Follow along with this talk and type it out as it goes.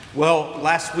Well,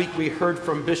 last week we heard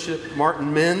from Bishop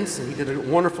Martin Menz, and he did a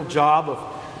wonderful job of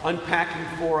unpacking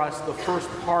for us the first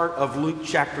part of Luke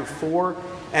chapter 4.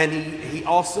 And he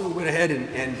also went ahead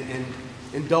and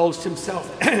indulged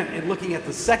himself in looking at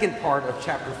the second part of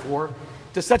chapter 4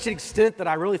 to such an extent that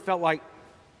I really felt like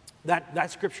that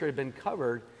scripture had been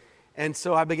covered. And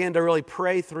so I began to really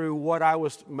pray through what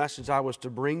message I was to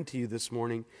bring to you this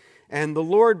morning. And the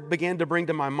Lord began to bring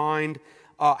to my mind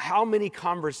how many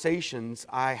conversations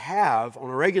I have on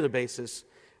a regular basis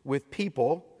with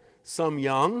people, some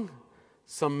young,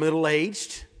 some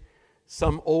middle-aged,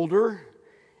 some older,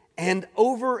 and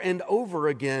over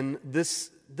again, this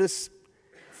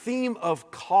theme of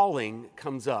calling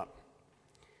comes up.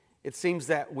 It seems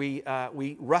that we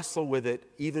wrestle with it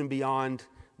even beyond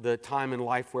the time in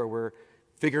life where we're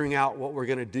figuring out what we're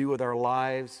going to do with our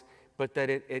lives, but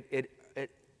that it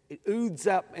oods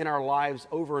up in our lives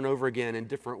over and over again in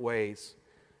different ways.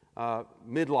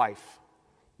 Midlife,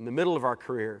 in the middle of our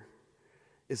career.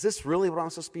 Is this really what I'm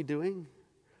supposed to be doing?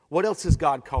 What else is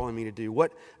God calling me to do?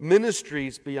 What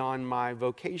ministries beyond my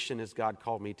vocation has God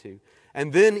called me to?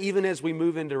 And then even as we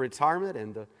move into retirement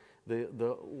and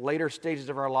the later stages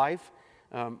of our life,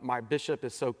 my bishop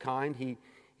is so kind.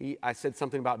 I said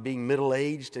something about being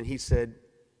middle-aged, and he said,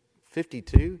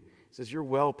 52? He says, you're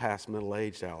well past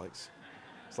middle-aged, Alex.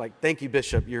 It's like, thank you,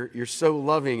 Bishop. You're so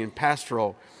loving and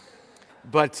pastoral.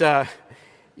 But,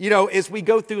 as we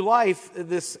go through life,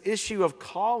 this issue of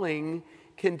calling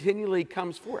continually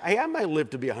comes forward. Hey, I might live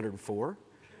to be 104.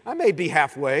 I may be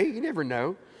halfway. You never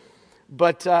know.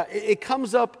 But it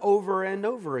comes up over and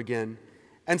over again.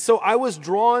 And so I was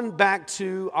drawn back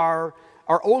to our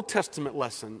Old Testament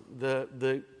lesson,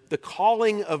 the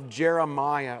calling of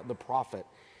Jeremiah the prophet.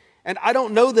 And I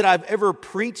don't know that I've ever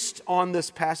preached on this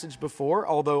passage before,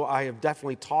 although I have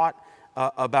definitely taught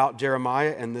about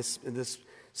Jeremiah in this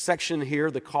section here,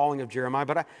 the calling of Jeremiah.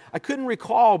 But I couldn't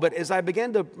recall, but as I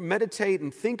began to meditate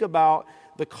and think about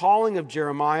the calling of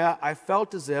Jeremiah, I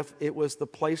felt as if it was the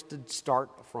place to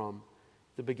start from,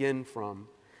 to begin from.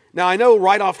 Now, I know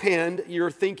right offhand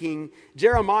you're thinking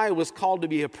Jeremiah was called to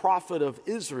be a prophet of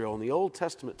Israel in the Old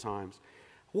Testament times.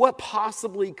 What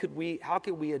possibly how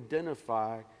could we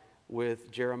identify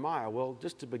with Jeremiah? Well,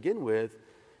 just to begin with,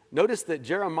 notice that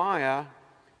Jeremiah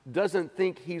doesn't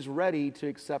think he's ready to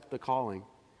accept the calling.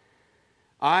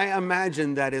 I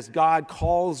imagine that as God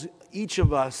calls each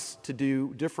of us to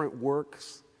do different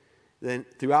works then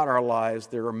throughout our lives,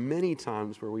 there are many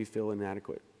times where we feel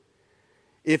inadequate.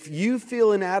 If you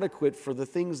feel inadequate for the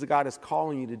things that God is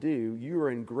calling you to do, you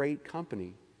are in great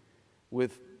company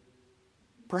with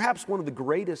perhaps one of the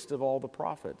greatest of all the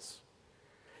prophets.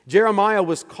 Jeremiah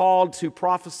was called to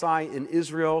prophesy in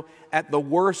Israel at the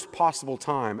worst possible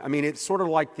time. I mean, it's sort of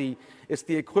like it's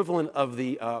the equivalent of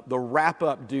the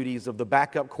wrap-up duties of the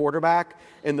backup quarterback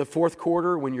in the fourth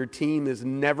quarter when your team is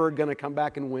never going to come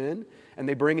back and win, and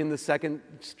they bring in the second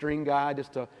string guy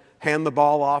just to hand the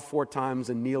ball off 4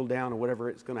 times and kneel down or whatever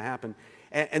it's going to happen.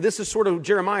 And this is sort of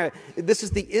Jeremiah. This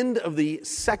is the end of the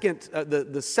second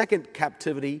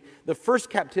captivity. The first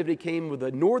captivity came with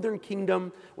the northern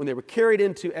kingdom when they were carried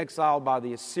into exile by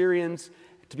the Assyrians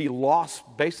to be lost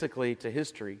basically to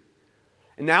history.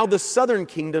 And now the southern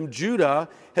kingdom, Judah,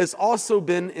 has also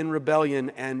been in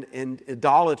rebellion and in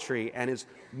idolatry and has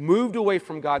moved away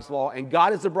from God's law. And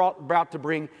God is about to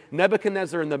bring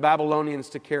Nebuchadnezzar and the Babylonians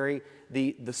to carry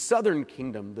the southern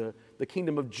kingdom, the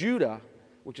kingdom of Judah,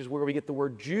 which is where we get the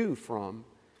word Jew from,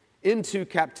 into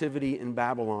captivity in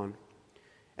Babylon.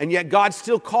 And yet God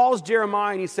still calls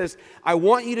Jeremiah and he says, I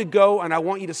want you to go and I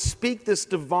want you to speak this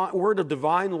word of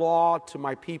divine law to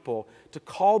my people, to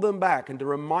call them back and to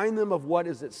remind them of what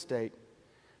is at stake.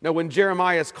 Now, when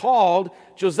Jeremiah is called,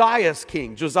 Josiah's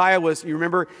king. Josiah was, you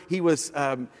remember, he was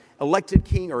elected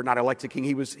king, or not elected king,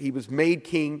 he was made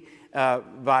king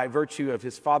by virtue of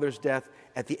his father's death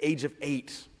at the age of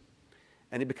 8.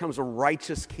 And he becomes a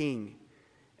righteous king.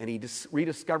 And he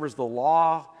rediscovers the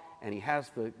law, and he has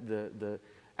the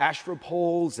Asherah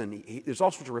poles, and there's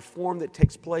all sorts of reform that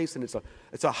takes place, and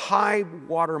it's a high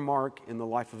watermark in the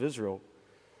life of Israel.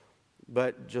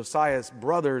 But Josiah's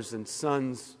brothers and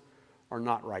sons are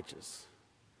not righteous.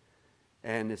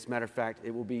 And as a matter of fact,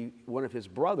 it will be one of his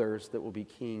brothers that will be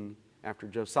king after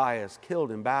Josiah is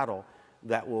killed in battle,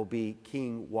 that will be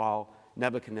king while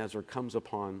Nebuchadnezzar comes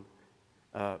upon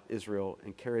Israel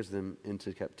and carries them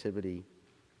into captivity.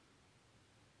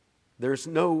 There's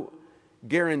no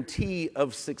guarantee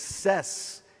of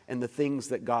success in the things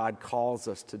that God calls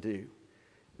us to do.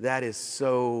 That is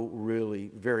so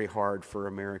really very hard for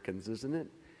Americans, isn't it?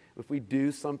 If we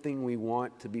do something, we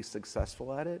want to be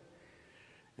successful at it.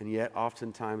 And yet,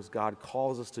 oftentimes, God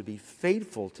calls us to be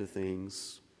faithful to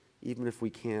things, even if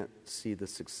we can't see the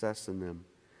success in them.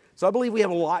 So I believe we have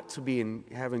a lot to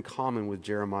have in common with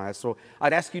Jeremiah. So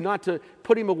I'd ask you not to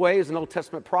put him away as an Old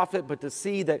Testament prophet, but to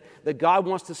see that God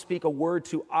wants to speak a word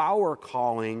to our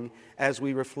calling as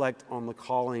we reflect on the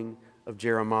calling of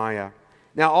Jeremiah.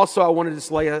 Now, also, I want to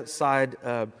just lay aside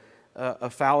a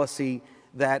fallacy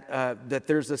that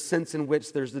there's a sense in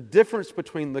which there's a difference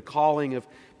between the calling of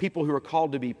people who are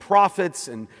called to be prophets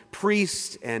and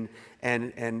priests and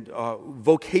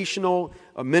vocational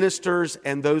ministers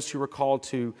and those who are called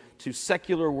to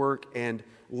secular work and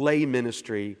lay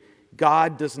ministry.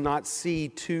 God does not see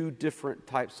two different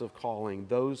types of calling.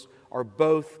 Those are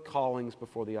both callings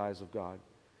before the eyes of God.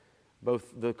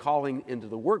 Both the calling into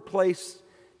the workplace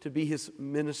to be his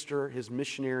minister, his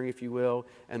missionary, if you will,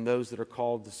 and those that are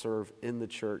called to serve in the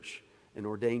church in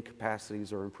ordained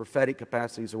capacities or in prophetic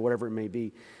capacities or whatever it may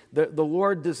be. The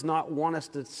Lord does not want us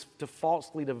to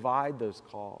falsely divide those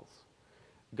calls.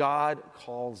 God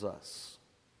calls us,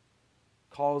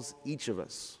 calls each of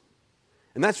us.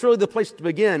 And that's really the place to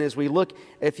begin as we look,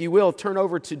 if you will, turn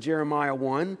over to Jeremiah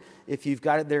 1. If you've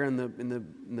got it there in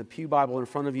the Pew Bible in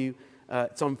front of you,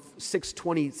 it's on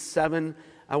 627.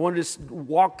 I want to just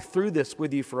walk through this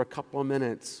with you for a couple of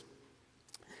minutes.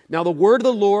 Now, the word of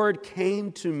the Lord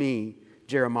came to me,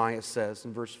 Jeremiah says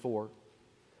in verse 4.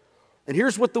 And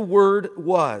here's what the word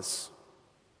was.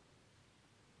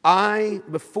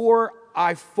 Before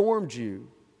I formed you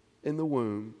in the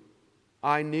womb,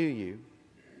 I knew you.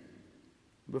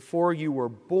 Before you were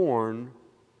born,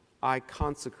 I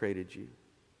consecrated you.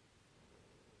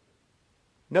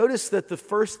 Notice that the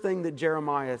first thing that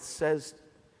Jeremiah says,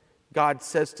 God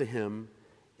says to him,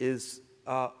 is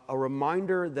a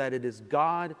reminder that it is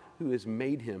God who has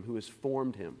made him, who has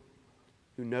formed him,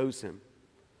 who knows him,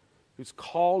 who's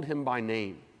called him by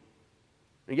name.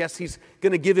 And yes, he's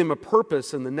going to give him a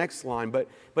purpose in the next line, but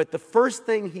the first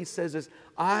thing he says is,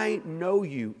 I know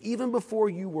you. Even before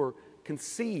you were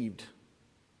conceived,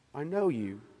 I know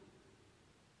you,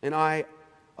 and I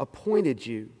appointed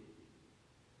you.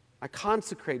 I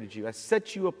consecrated you. I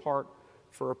set you apart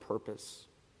for a purpose.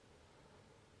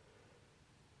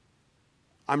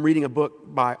 I'm reading a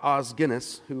book by Os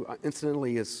Guinness, who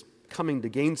incidentally is coming to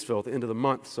Gainesville at the end of the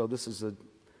month, so this is a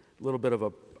little bit of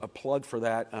a plug for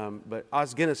that. But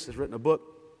Os Guinness has written a book.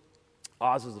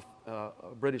 Os is a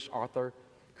British author,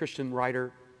 Christian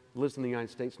writer, lives in the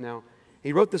United States now.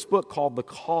 He wrote this book called The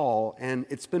Call, and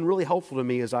it's been really helpful to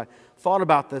me as I thought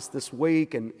about this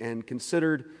week and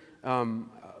considered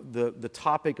the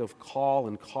topic of call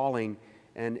and calling.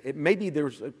 And maybe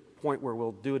there's a point where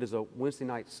we'll do it as a Wednesday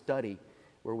night study,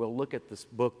 where we'll look at this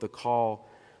book, The Call.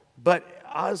 But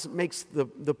Oz makes the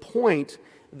point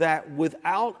that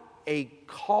without a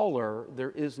caller,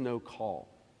 there is no call.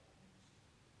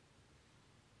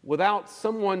 Without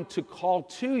someone to call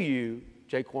to you,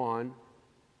 Jaquan,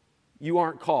 you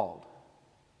aren't called.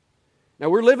 Now,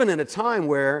 we're living in a time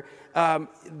where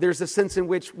there's a sense in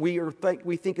which we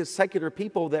think as secular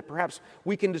people that perhaps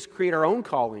we can just create our own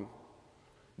calling.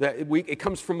 That it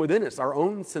comes from within us, our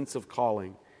own sense of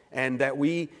calling. And that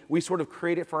we sort of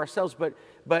create it for ourselves.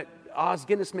 But Os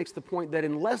Guinness makes the point that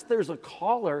unless there's a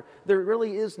caller, there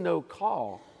really is no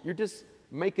call. You're just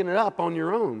making it up on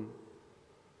your own.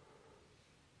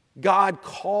 God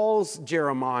calls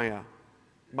Jeremiah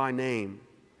by name.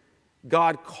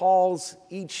 God calls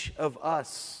each of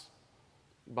us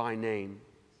by name.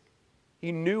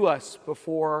 He knew us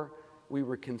before we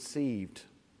were conceived.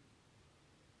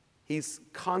 He's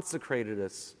consecrated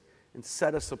us and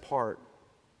set us apart.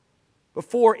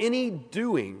 Before any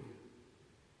doing,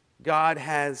 God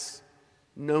has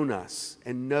known us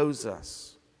and knows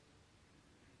us.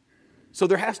 So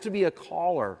there has to be a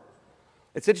caller.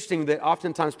 It's interesting that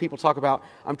oftentimes people talk about,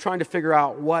 I'm trying to figure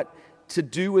out what to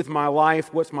do with my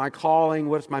life, what's my calling,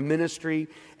 what's my ministry,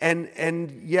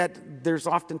 and yet there's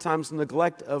oftentimes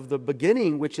neglect of the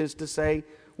beginning, which is to say,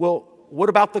 well, what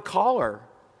about the caller?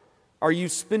 Are you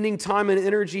spending time and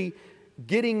energy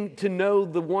getting to know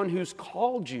the one who's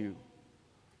called you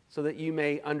so that you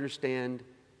may understand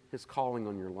his calling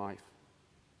on your life?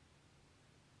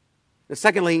 And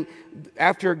secondly,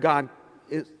 after God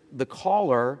is the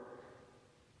caller,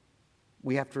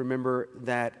 we have to remember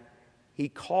that he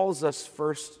calls us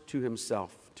first to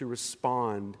himself, to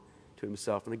respond to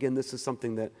himself. And again, this is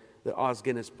something that Os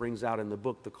Guinness brings out in the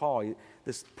book, The Call.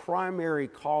 This primary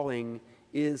calling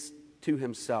is to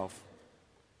himself.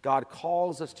 God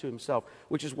calls us to himself,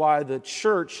 which is why the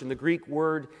church, and the Greek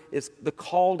word is the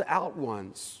called out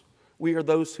ones. We are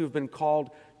those who have been called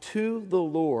to the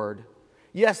Lord.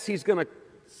 Yes, he's going to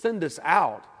send us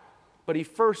out, but he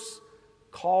first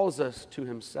calls us to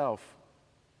himself.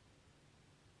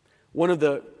 One of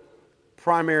the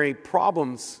primary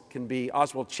problems can be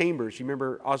Oswald Chambers. You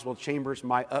remember Oswald Chambers,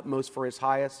 My Utmost for His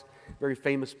Highest, very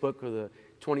famous book of the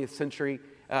 20th century.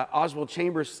 Oswald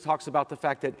Chambers talks about the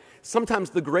fact that sometimes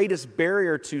the greatest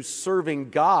barrier to serving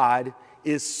God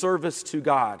is service to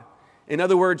God. In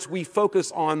other words, we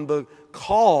focus on the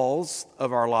calls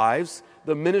of our lives,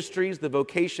 the ministries, the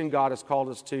vocation God has called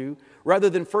us to, rather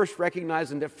than first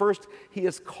recognizing that first He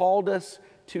has called us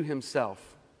to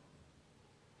Himself.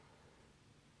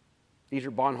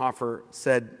 Dietrich Bonhoeffer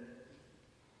said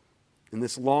in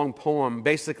this long poem,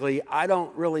 basically, I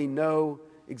don't really know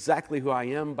exactly who I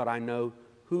am, but I know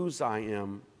whose I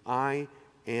am. I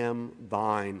am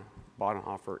thine.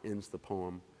 Bonhoeffer ends the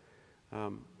poem.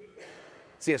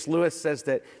 C.S. Lewis says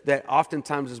that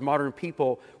oftentimes as modern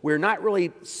people, we're not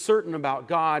really certain about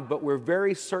God, but we're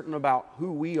very certain about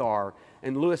who we are.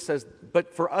 And Lewis says,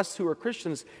 but for us who are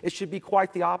Christians, it should be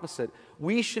quite the opposite.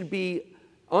 We should be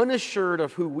unassured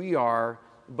of who we are,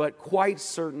 but quite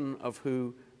certain of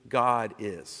who God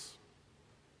is.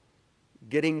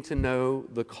 Getting to know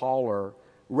the caller,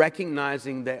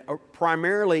 recognizing that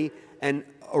primarily and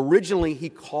originally He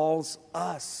calls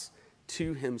us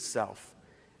to Himself.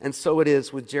 And so it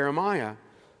is with Jeremiah.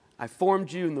 I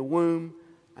formed you in the womb.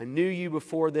 I knew you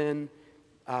before then.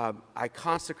 I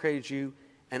consecrated you,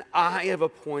 and I have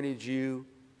appointed you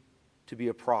to be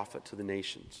a prophet to the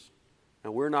nations. Now,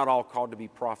 we're not all called to be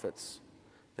prophets.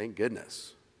 Thank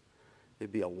goodness.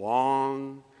 It'd be a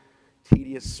long,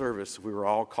 tedious service if we were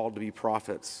all called to be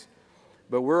prophets.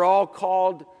 But we're all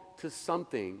called to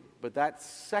something. But that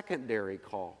secondary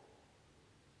call,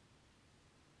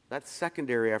 that's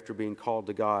secondary after being called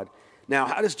to God. Now,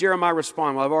 how does Jeremiah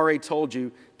respond? Well, I've already told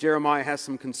you Jeremiah has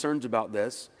some concerns about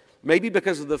this. Maybe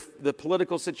because of the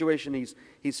political situation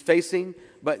he's facing.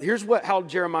 But here's how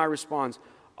Jeremiah responds.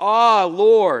 Ah,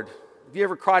 Lord. Have you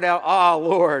ever cried out, ah,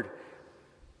 Lord,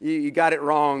 you got it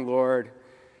wrong, Lord.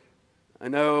 I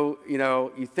know,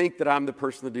 you think that I'm the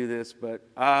person to do this, but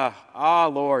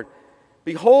Lord.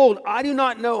 Behold, I do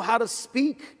not know how to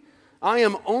speak. I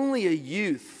am only a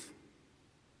youth.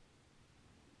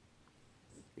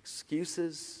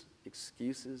 Excuses,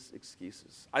 excuses,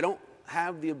 excuses. I don't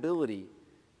have the ability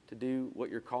to do what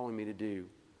you're calling me to do.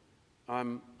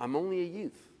 I'm only a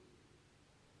youth.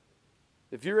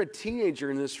 If you're a teenager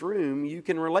in this room, you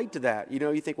can relate to that.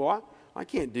 You think, well, I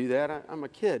can't do that. I'm a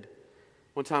kid.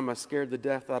 One time I scared the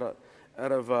death out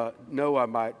of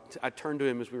Noah. I turned to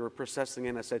him as we were processing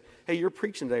in. I said, hey, you're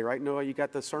preaching today, right, Noah? You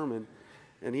got the sermon.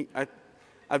 And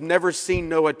I've never seen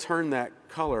Noah turn that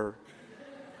color.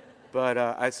 But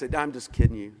I said, I'm just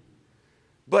kidding you.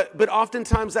 But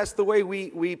oftentimes that's the way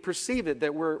we perceive it,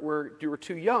 that we're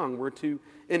too young, we're too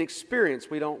inexperienced,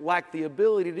 we don't lack the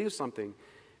ability to do something.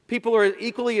 People are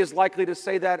equally as likely to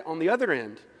say that on the other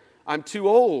end. I'm too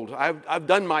old. I've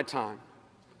done my time.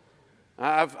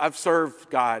 I've served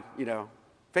God,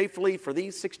 faithfully for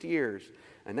these 60 years.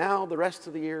 And now the rest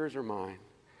of the years are mine.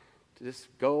 To just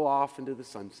go off into the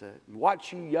sunset and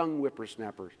watch you young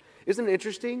whippersnappers. Isn't it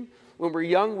interesting? When we're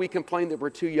young, we complain that we're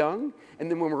too young. And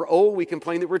then when we're old, we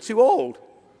complain that we're too old.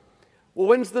 Well,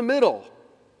 when's the middle?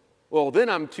 Well, then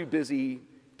I'm too busy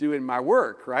doing my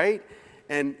work, right?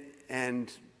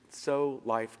 And so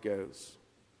life goes.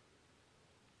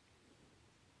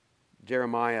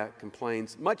 Jeremiah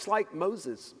complains, much like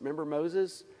Moses. Remember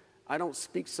Moses? I don't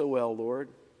speak so well, Lord.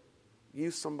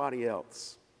 Use somebody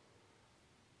else.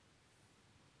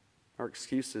 Our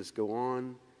excuses go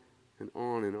on and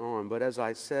on and on. But as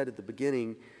I said at the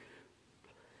beginning,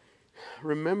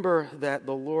 remember that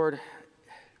the Lord,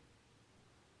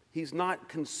 He's not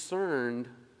concerned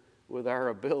with our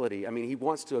ability. I mean, He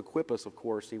wants to equip us, of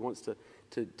course. He wants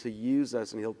to use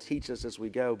us, and He'll teach us as we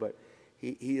go. But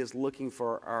He is looking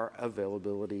for our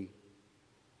availability.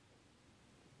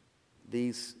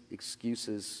 These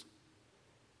excuses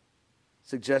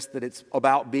suggest that it's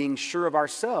about being sure of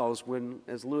ourselves when,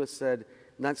 as Lewis said,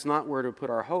 that's not where to put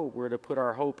our hope. We're to put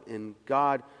our hope in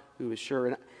God who is sure.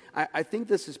 And I think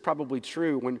this is probably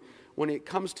true when it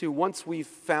comes to once we've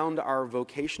found our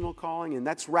vocational calling, and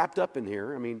that's wrapped up in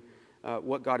here. I mean,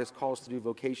 what God has called us to do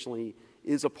vocationally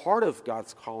is a part of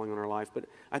God's calling on our life. But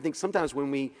I think sometimes when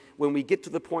we get to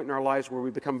the point in our lives where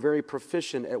we become very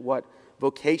proficient at what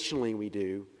vocationally we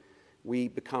do, we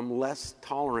become less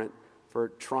tolerant for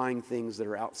trying things that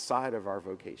are outside of our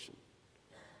vocation.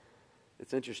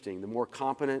 It's interesting. The more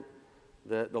competent,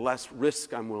 the less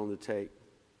risk I'm willing to take.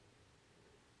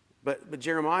 But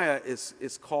Jeremiah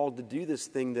is called to do this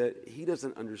thing that he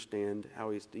doesn't understand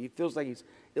how he feels like he's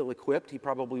ill-equipped. He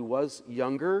probably was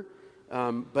younger.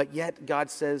 But yet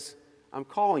God says, I'm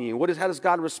calling you. How does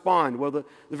God respond? Well, the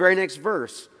very next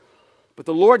verse. But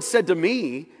the Lord said to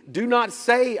me, do not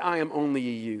say I am only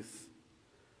a youth.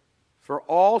 For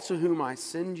all to whom I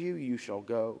send you, you shall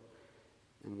go.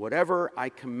 And whatever I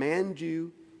command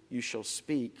you, you shall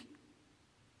speak.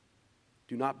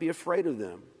 Do not be afraid of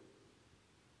them.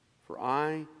 For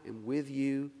I am with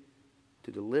you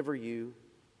to deliver you,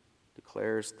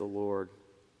 declares the Lord.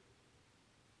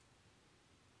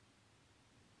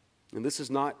 And this is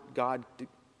not God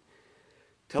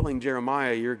telling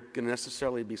Jeremiah you're going to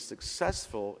necessarily be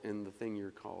successful in the thing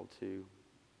you're called to.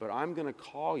 But I'm going to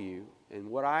call you, and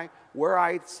where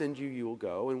I send you, you will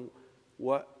go, and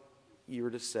what you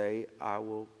are to say, I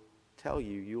will tell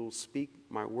you. You will speak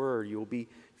my word. You will be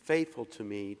faithful to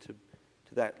me to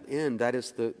that end. That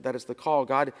is the call.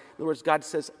 God, in other words, God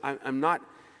says, I'm not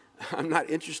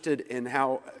interested in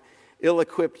how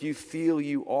ill-equipped you feel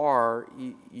you are.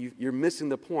 You're missing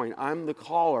the point. I'm the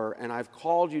caller, and I've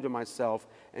called you to myself,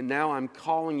 and now I'm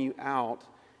calling you out,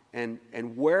 and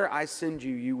where I send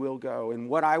you, you will go, and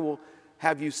what I will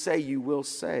have you say, you will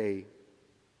say.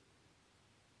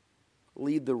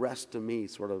 Lead the rest to me,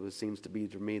 sort of, it seems to be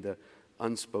to me the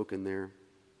unspoken there.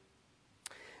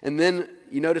 And then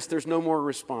you notice there's no more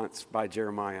response by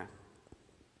Jeremiah.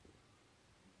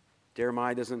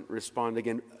 Jeremiah doesn't respond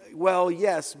again. Well,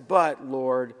 yes, but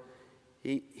Lord,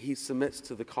 he submits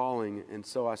to the calling, and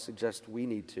so I suggest we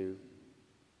need to.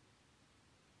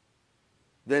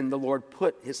 Then the Lord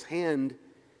put his hand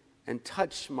and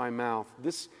touched my mouth.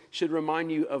 This should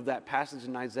remind you of that passage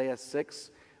in Isaiah 6,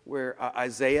 where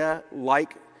Isaiah,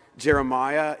 like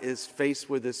Jeremiah, is faced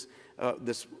with this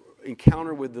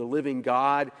encounter with the living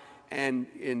God. And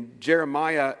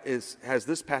Jeremiah has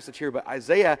this passage here, but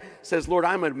Isaiah says, Lord,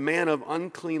 I'm a man of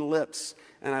unclean lips,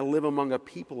 and I live among a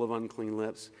people of unclean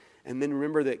lips. And then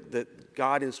remember that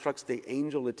God instructs the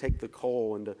angel to take the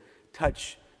coal and to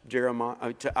touch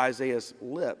to Isaiah's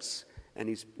lips,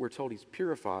 and we're told he's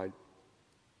purified.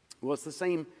 Well, it's the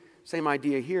same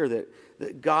idea here,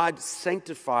 that God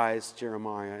sanctifies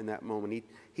Jeremiah in that moment.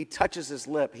 He touches his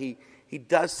lip. He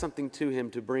does something to him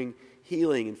to bring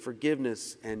healing and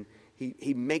forgiveness, and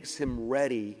he makes him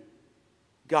ready.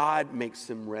 God makes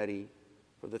him ready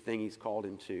for the thing he's called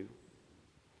him to.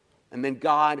 And then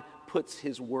God puts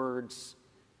his words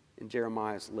in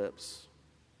Jeremiah's lips.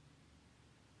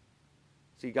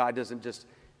 See, God doesn't just,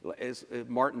 as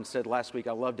Martin said last week,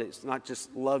 I loved it, it's not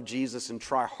just love Jesus and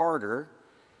try harder,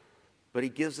 but he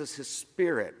gives us his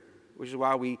Spirit, which is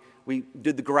why we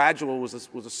did the Gradual was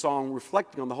a song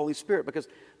reflecting on the Holy Spirit, because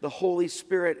the Holy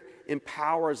Spirit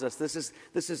empowers us. This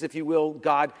is, if you will,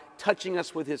 God touching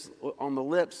us with on the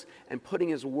lips and putting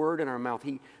his word in our mouth.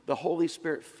 The Holy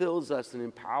Spirit fills us and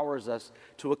empowers us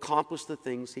to accomplish the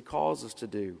things he calls us to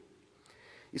do.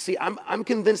 You see, I'm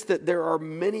convinced that there are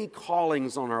many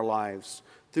callings on our lives,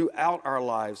 throughout our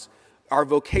lives. Our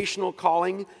vocational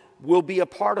calling will be a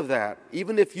part of that,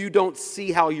 even if you don't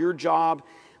see how your job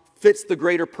fits the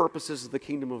greater purposes of the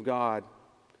kingdom of God.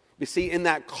 You see, in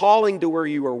that calling to where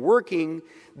you are working,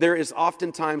 there is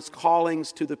oftentimes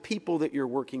callings to the people that you're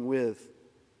working with,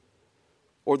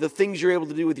 or the things you're able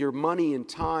to do with your money and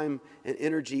time and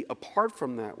energy apart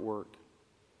from that work.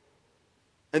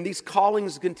 And these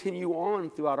callings continue on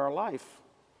throughout our life.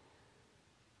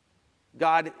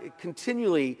 God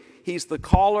continually, he's the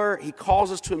caller, he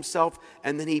calls us to himself,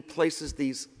 and then he places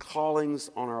these callings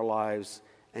on our lives,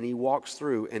 and he walks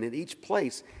through. And in each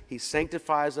place, he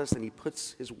sanctifies us, and he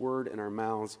puts his word in our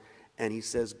mouths, and he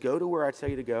says, go to where I tell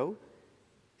you to go,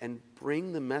 and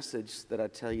bring the message that I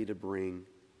tell you to bring.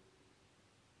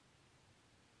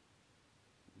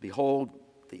 Behold,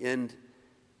 the end,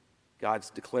 God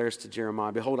declares to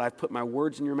Jeremiah, behold, I've put my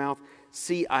words in your mouth.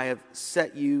 See, I have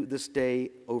set you this day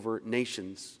over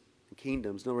nations and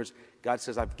kingdoms. In other words, God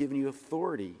says, I've given you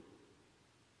authority.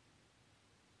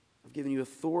 I've given you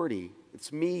authority.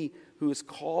 It's me who has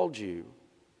called you.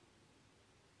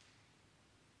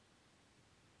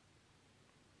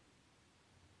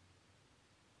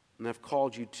 And I've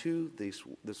called you to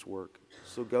this work.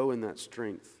 So go in that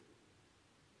strength.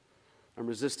 I'm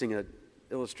resisting an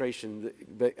illustration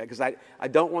because I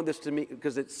don't want this to me,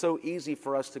 because it's so easy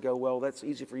for us to go, well, that's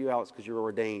easy for you, Alex, because you're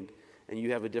ordained and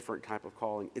you have a different type of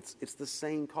calling. It's the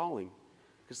same calling.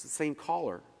 It's the same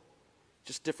caller.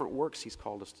 Just different works he's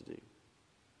called us to do.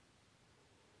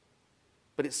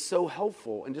 But it's so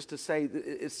helpful, and just to say,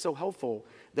 it's so helpful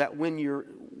that when you're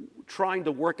trying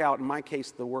to work out, in my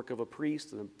case, the work of a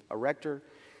priest and a rector,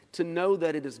 to know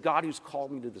that it is God who's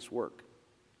called me to this work,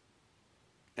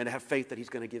 and to have faith that he's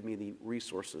going to give me the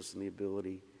resources and the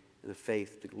ability and the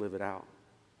faith to live it out.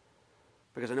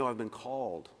 Because I know I've been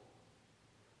called.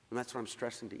 And that's what I'm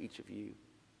stressing to each of you.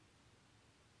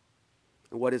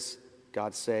 And what does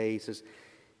God say? He says,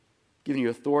 giving you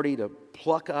authority to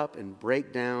pluck up and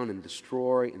break down and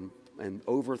destroy and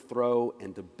overthrow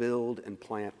and to build and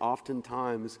plant.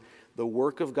 Oftentimes, the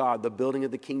work of God, the building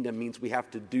of the kingdom, means we have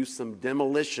to do some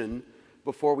demolition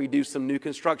before we do some new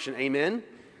construction. Amen?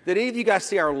 Did any of you guys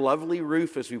see our lovely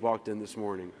roof as we walked in this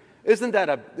morning? Isn't that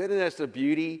a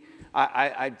beauty?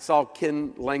 I saw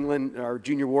Ken Langland, our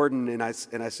junior warden, and I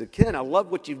said, Ken, I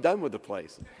love what you've done with the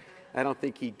place. I don't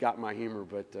think he got my humor,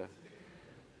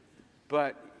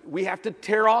 but we have to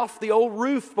tear off the old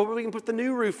roof before we can put the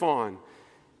new roof on.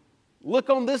 Look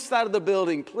on this side of the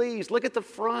building, please. Look at the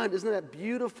front. Isn't that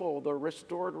beautiful, the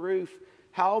restored roof?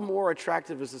 How more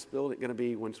attractive is this building going to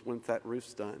be once that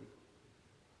roof's done?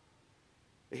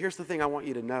 But here's the thing I want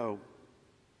you to know.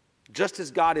 Just as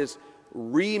God is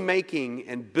remaking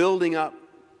and building up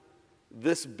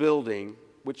this building,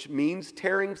 which means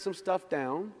tearing some stuff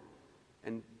down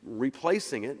and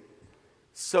replacing it,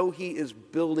 so he is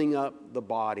building up the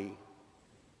body.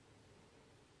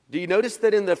 Do you notice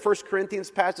that in the 1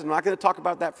 Corinthians passage, I'm not going to talk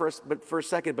about that for a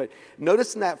second, but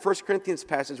notice in that 1 Corinthians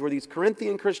passage where these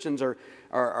Corinthian Christians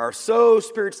are so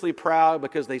spiritually proud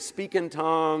because they speak in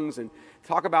tongues and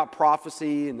talk about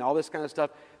prophecy and all this kind of stuff.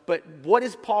 But what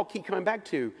does Paul keep coming back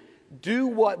to? Do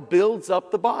what builds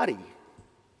up the body.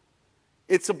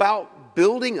 It's about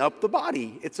building up the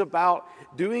body. It's about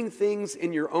doing things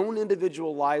in your own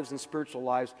individual lives and spiritual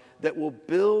lives that will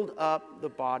build up the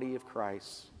body of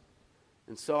Christ.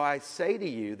 And so I say to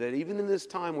you that even in this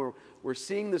time where we're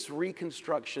seeing this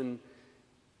reconstruction,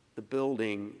 the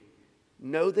building,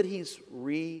 know that he's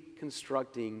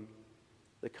reconstructing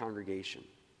the congregation.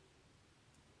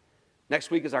 Next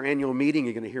week is our annual meeting.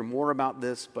 You're going to hear more about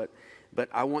this, but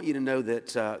I want you to know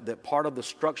that part of the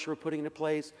structure we're putting into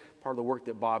place, part of the work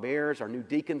that Bob Ayers, our new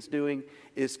deacon's doing,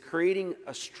 is creating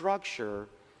a structure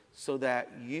so that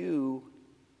you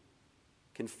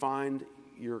can find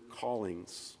your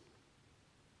callings,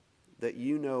 that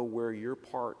you know where your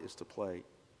part is to play.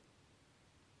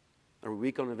 Are we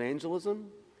weak on evangelism?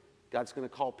 God's going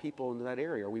to call people into that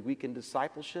area. Are we weak in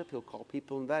discipleship? He'll call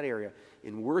people in that area.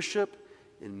 In worship,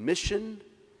 in mission,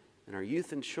 in our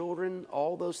youth and children,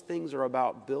 all those things are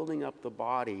about building up the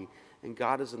body, and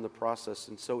God is in the process.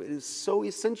 And so it is so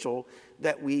essential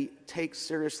that we take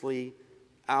seriously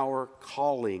our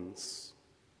callings.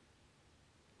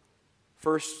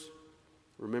 First,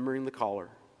 remembering the caller.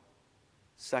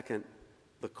 Second,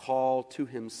 the call to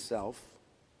himself,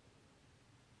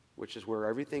 which is where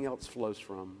everything else flows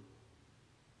from.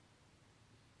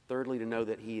 Thirdly, to know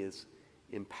that he is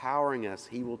empowering us.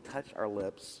 He will touch our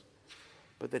lips,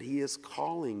 but that he is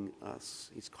calling us.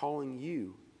 He's calling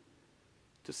you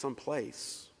to some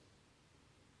place.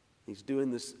 He's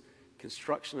doing this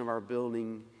construction of our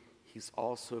building. He's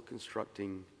also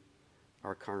constructing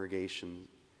our congregation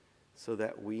so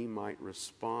that we might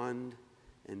respond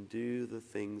and do the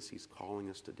things he's calling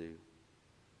us to do.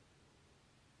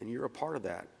 And you're a part of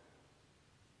that.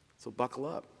 So buckle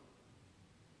up.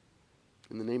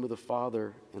 In the name of the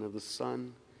Father, and of the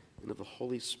Son, and of the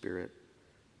Holy Spirit.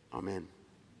 Amen.